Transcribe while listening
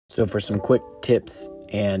So for some quick tips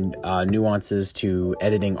and nuances to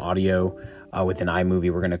editing audio within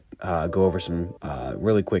iMovie, we're going to go over some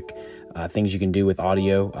really quick things you can do with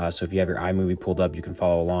audio. So if you have your iMovie pulled up, you can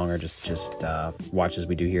follow along or just watch as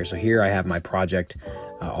we do here. So here I have my project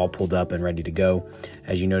all pulled up and ready to go.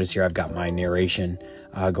 As you notice here, I've got my narration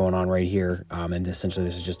going on right here. And essentially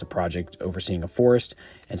this is just a project overseeing a forest.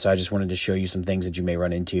 And so I just wanted to show you some things that you may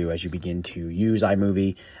run into as you begin to use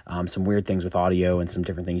iMovie, some weird things with audio and some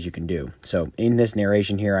different things you can do. So in this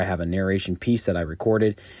narration here, I have a narration piece that I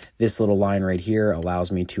recorded. This little line right here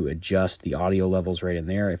allows me to adjust the audio levels right in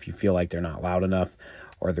there if you feel like they're not loud enough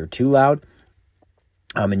or they're too loud.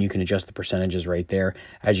 And you can adjust the percentages right there.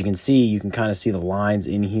 As you can see, you can kind of see the lines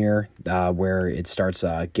in here where it starts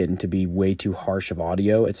getting to be way too harsh of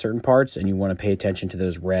audio at certain parts, and you want to pay attention to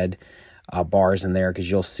those red bars in there, because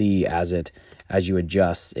you'll see as you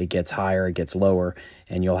adjust, it gets higher, it gets lower,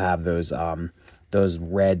 and you'll have those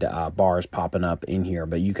red bars popping up in here.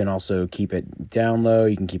 But you can also keep it down low,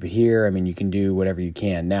 you can keep it here. I mean, you can do whatever you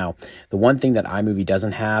can. Now, the one thing that iMovie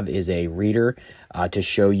doesn't have is a reader to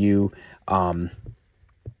show you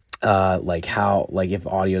like if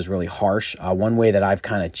audio is really harsh. One way that I've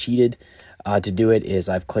kind of cheated to do it is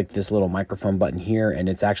I've clicked this little microphone button here, and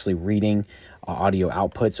it's actually reading audio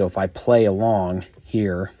output. So if I play along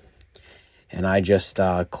here and I just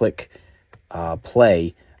click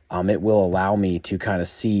play, it will allow me to kind of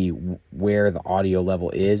see where the audio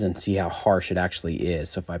level is and see how harsh it actually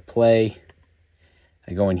is. So if I play,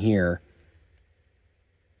 I go in here,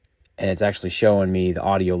 and it's actually showing me the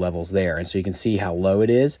audio levels there. And so you can see how low it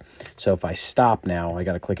is. So if I stop now, I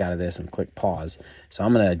got to click out of this and click pause. So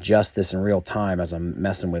I'm going to adjust this in real time as I'm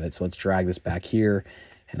messing with it. So let's drag this back here,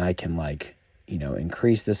 and I can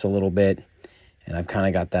increase this a little bit. And I've kind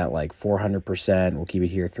of got that like 400%. We'll keep it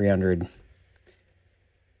here, 300.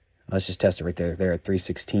 Let's just test it right there at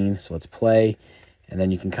 316. So let's play. And then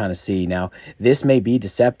you can kind of see now, this may be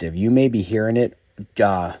deceptive. You may be hearing it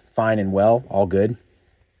fine and well, all good.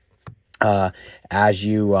 As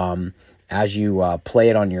you play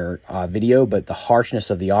it on your video, but the harshness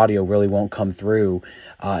of the audio really won't come through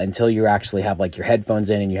until you actually have like your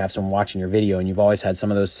headphones in and you have someone watching your video. And you've always had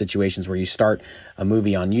some of those situations where you start a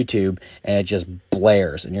movie on YouTube and it just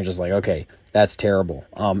blares and you're just like, okay, that's terrible.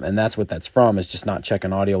 And that's what that's from, is just not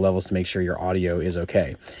checking audio levels to make sure your audio is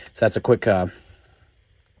okay. So that's a quick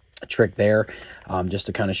trick there, just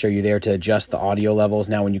to kind of show you there to adjust the audio levels.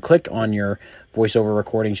 Now, when you click on your voiceover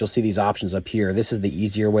recordings, you'll see these options up here. This is the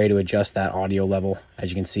easier way to adjust that audio level,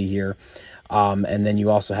 as you can see here. And then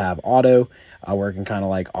you also have auto, where it can kind of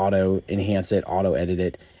like auto enhance it, auto edit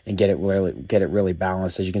it, and get it really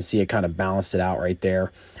balanced. As you can see, it kind of balanced it out right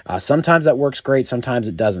there. Sometimes that works great, sometimes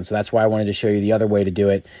it doesn't. So that's why I wanted to show you the other way to do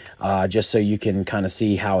it, just so you can kind of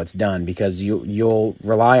see how it's done, because you'll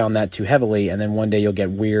rely on that too heavily, and then one day you'll get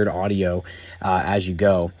weird audio as you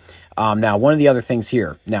go. Now, one of the other things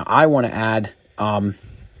here, now I want to add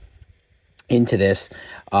into this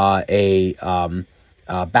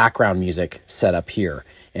background music setup here.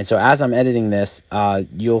 And so as I'm editing this,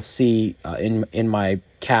 you'll see in my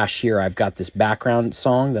cache here, I've got this background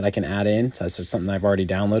song that I can add in. So this is something I've already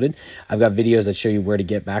downloaded. I've got videos that show you where to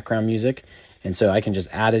get background music. And so I can just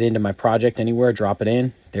add it into my project anywhere, drop it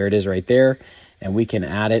in. There it is right there. And we can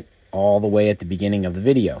add it all the way at the beginning of the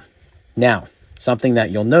video. Now, something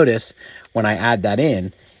that you'll notice when I add that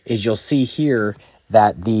in is you'll see here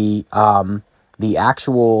that the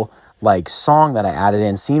actual like song that I added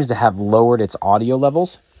in seems to have lowered its audio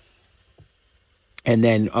levels. And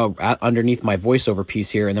then underneath my voiceover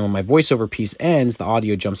piece here, and then when my voiceover piece ends, the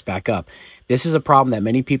audio jumps back up. This is a problem that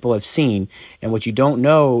many people have seen, and what you don't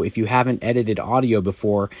know if you haven't edited audio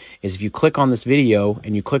before is if you click on this video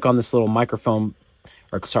and you click on this little microphone,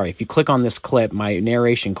 or sorry, if you click on this clip, my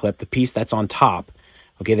narration clip, the piece that's on top,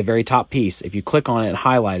 okay, the very top piece, if you click on it and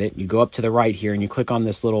highlight it, you go up to the right here and you click on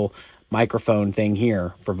this little microphone thing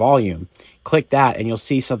here for volume, click that, and you'll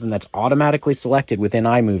see something that's automatically selected within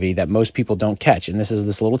iMovie that most people don't catch. And this is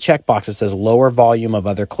this little checkbox that says lower volume of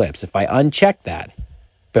other clips. If I uncheck that,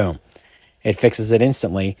 boom, it fixes it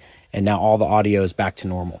instantly. And now all the audio is back to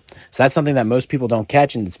normal. So that's something that most people don't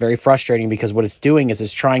catch, and it's very frustrating, because what it's doing is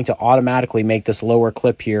it's trying to automatically make this lower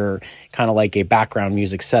clip here kind of like a background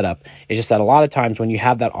music setup. It's just that a lot of times when you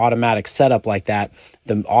have that automatic setup like that,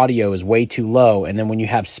 the audio is way too low. And then when you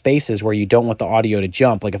have spaces where you don't want the audio to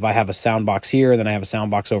jump, like if I have a sound box here, then I have a sound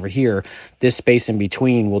box over here, this space in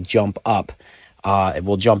between will jump up. It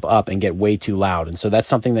will jump up and get way too loud. And so that's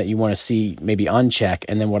something that you want to see, maybe uncheck.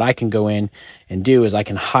 And then what I can go in and do is I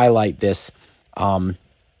can highlight this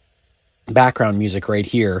background music right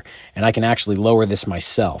here, and I can actually lower this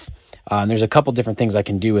myself. And there's a couple different things I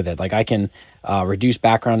can do with it. Like I can reduce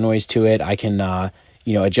background noise to it. I can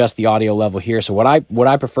adjust the audio level here. So what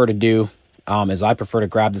I prefer to do is I prefer to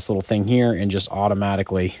grab this little thing here and just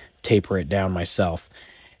automatically taper it down myself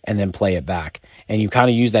and then play it back. And you kind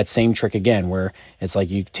of use that same trick again, where it's like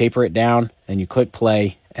you taper it down and you click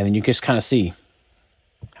play, and then you just kind of see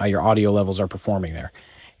how your audio levels are performing there.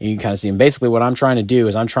 And you can kind of see, and basically what I'm trying to do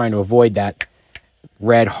is I'm trying to avoid that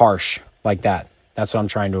red harsh like that. That's what I'm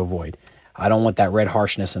trying to avoid. I don't want that red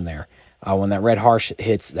harshness in there. When that red harsh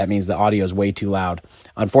hits, that means the audio is way too loud.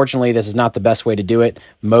 Unfortunately, this is not the best way to do it.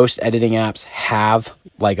 Most editing apps have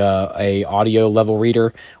like a audio level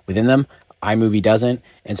reader within them. iMovie doesn't.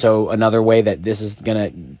 And so another way that this is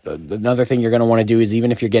another thing you're gonna want to do is,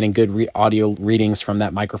 even if you're getting good audio readings from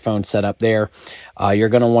that microphone set up there, you're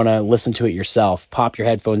gonna want to listen to it yourself. Pop your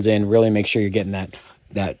headphones in, really make sure you're getting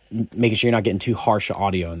making sure you're not getting too harsh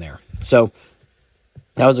audio in there. So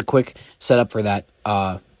that was a quick setup for that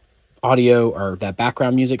audio, or that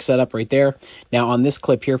background music setup right there. Now on this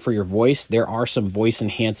clip here for your voice, there are some voice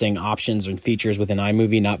enhancing options and features within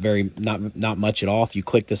iMovie, not much at all. If you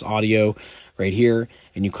click this audio right here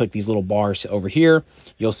and you click these little bars over here,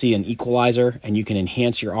 you'll see an equalizer, and you can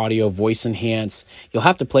enhance your audio, voice enhance. You'll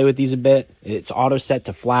have to play with these a bit. It's auto set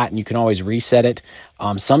to flat, and you can always reset it.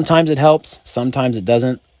 Sometimes it helps, sometimes it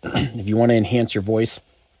doesn't. If you want to enhance your voice,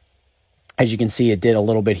 as you can see, it did a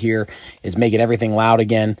little bit here, is making everything loud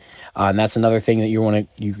again. And that's another thing that you're going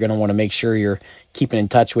to want to make sure you're keeping in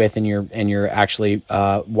touch with, and you're actually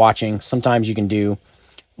watching. Sometimes you can do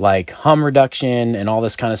like hum reduction and all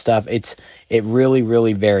this kind of stuff. It really,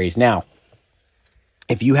 really varies. Now,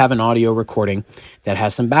 if you have an audio recording that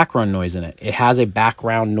has some background noise in it, it has a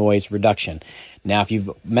background noise reduction. Now, if you've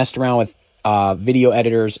messed around with video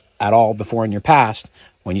editors at all before in your past,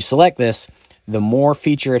 when you select this, the more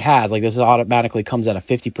feature it has, like this automatically comes at a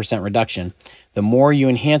 50% reduction. The more you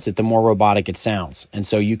enhance it, the more robotic it sounds. And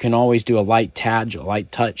so you can always do a light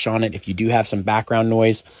touch on it if you do have some background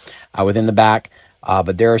noise within the back.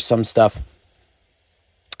 But there are some stuff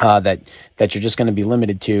that you're just going to be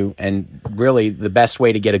limited to. And really, the best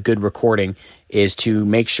way to get a good recording is to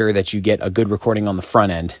make sure that you get a good recording on the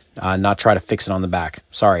front end, not try to fix it on the back.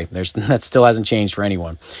 Sorry, that still hasn't changed for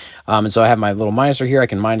anyone. And so I have my little minuser here. I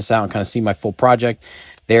can minus out and kind of see my full project.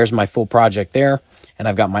 There's my full project there. And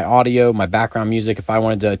I've got my audio, my background music. If I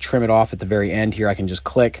wanted to trim it off at the very end here, I can just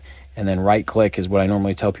click, and then right click is what I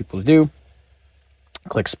normally tell people to do.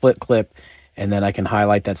 Click split clip, and then I can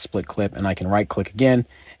highlight that split clip, and I can right click again,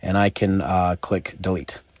 and I can click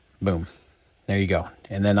delete. Boom. There you go.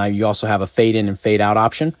 And then you also have a fade in and fade out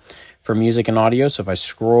option for music and audio. So if I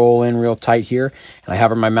scroll in real tight here and I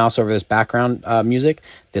hover my mouse over this background music,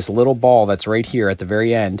 this little ball that's right here at the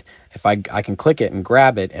very end, if I can click it and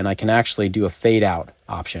grab it, and I can actually do a fade out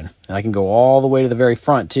option. And I can go all the way to the very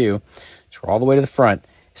front too. Scroll all the way to the front.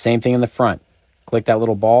 Same thing in the front. Click that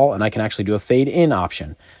little ball, and I can actually do a fade in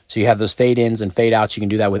option. So you have those fade ins and fade outs. You can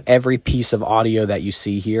do that with every piece of audio that you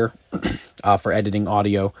see here for editing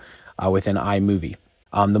audio within iMovie.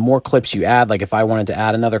 The more clips you add, like if I wanted to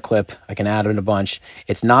add another clip, I can add in a bunch.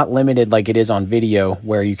 It's not limited like it is on video,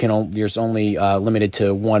 where there's only limited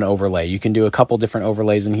to one overlay. You can do a couple different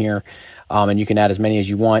overlays in here, and you can add as many as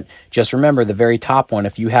you want. Just remember the very top one,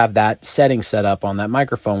 if you have that setting set up on that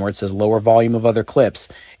microphone where it says lower volume of other clips,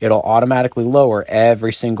 it'll automatically lower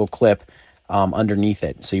every single clip underneath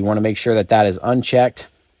it. So you want to make sure that that is unchecked,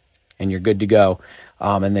 and you're good to go.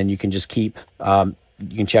 And then you can just keep...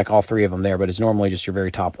 you can check all three of them there, but it's normally just your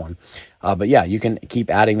very top one. But yeah, you can keep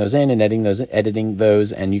adding those in and editing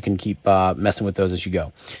those, and you can keep messing with those as you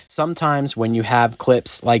go. Sometimes when you have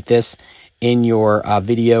clips like this in your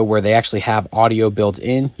video where they actually have audio built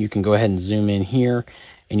in, you can go ahead and zoom in here,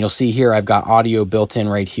 and you'll see here I've got audio built in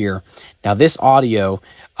right here. Now this audio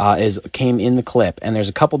came in the clip, and there's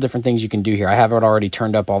a couple different things you can do here. I have it already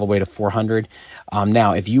turned up all the way to 400.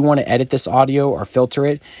 Now, if you want to edit this audio or filter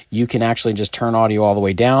it, you can actually just turn audio all the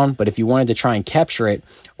way down. But if you wanted to try and capture it,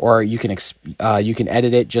 or you can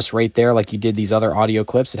edit it just right there like you did these other audio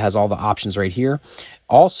clips. It has all the options right here.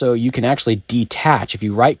 Also, you can actually detach. If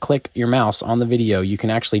you right-click your mouse on the video, you can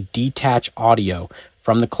actually detach audio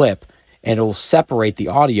from the clip, and it will separate the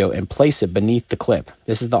audio and place it beneath the clip.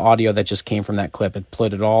 This is the audio that just came from that clip. It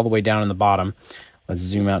put it all the way down in the bottom. Let's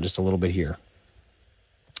zoom out just a little bit here.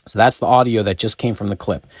 So that's the audio that just came from the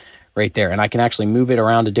clip right there. And I can actually move it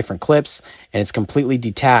around to different clips, and it's completely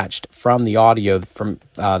detached from the audio from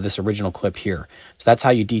this original clip here. So that's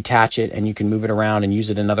how you detach it, and you can move it around and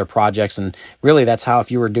use it in other projects. And really, that's how,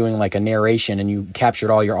 if you were doing like a narration and you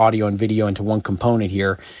captured all your audio and video into one component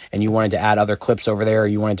here, and you wanted to add other clips over there, or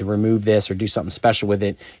you wanted to remove this or do something special with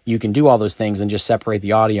it, you can do all those things and just separate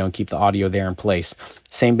the audio and keep the audio there in place.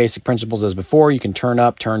 Same basic principles as before. You can turn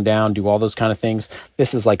up, turn down, do all those kind of things.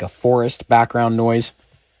 This is like a forest background noise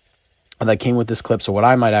that came with this clip. So what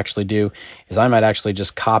I might actually do is I might actually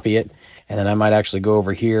just copy it, and then I might actually go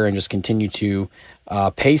over here and just continue to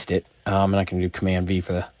paste it. And I can do Command V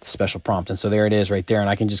for the special prompt. And so there it is right there. And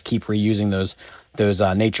I can just keep reusing those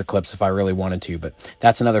nature clips if I really wanted to. But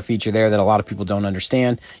that's another feature there that a lot of people don't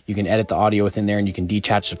understand. You can edit the audio within there, and you can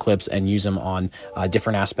detach the clips and use them on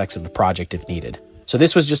different aspects of the project if needed. So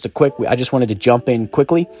this was just I just wanted to jump in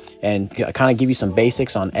quickly and kind of give you some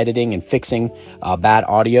basics on editing and fixing bad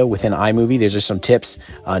audio within iMovie. There's just some tips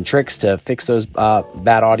and tricks to fix those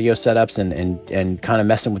bad audio setups and kind of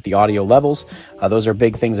messing with the audio levels. Those are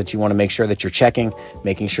big things that you want to make sure that you're checking,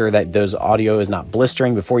 making sure that those audio is not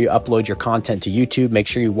blistering before you upload your content to YouTube. Make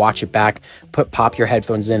sure you watch it back, pop your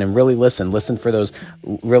headphones in, and really listen for those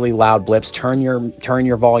really loud blips. Turn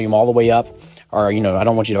your volume all the way up. Or, I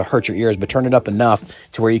don't want you to hurt your ears, but turn it up enough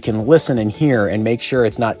to where you can listen and hear, and make sure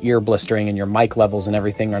it's not ear blistering and your mic levels and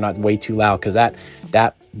everything are not way too loud, because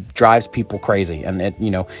that drives people crazy, and it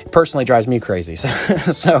personally drives me crazy.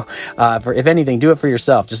 So if anything, do it for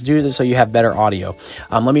yourself. Just do it so you have better audio.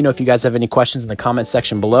 Let me know if you guys have any questions in the comment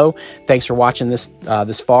section below. Thanks for watching this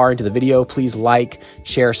far into the video. Please like,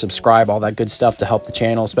 share, subscribe, all that good stuff to help the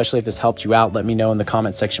channel, especially if this helped you out. Let me know in the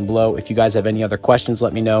comment section below. If you guys have any other questions,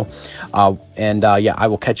 let me know. Yeah, I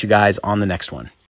will catch you guys on the next one.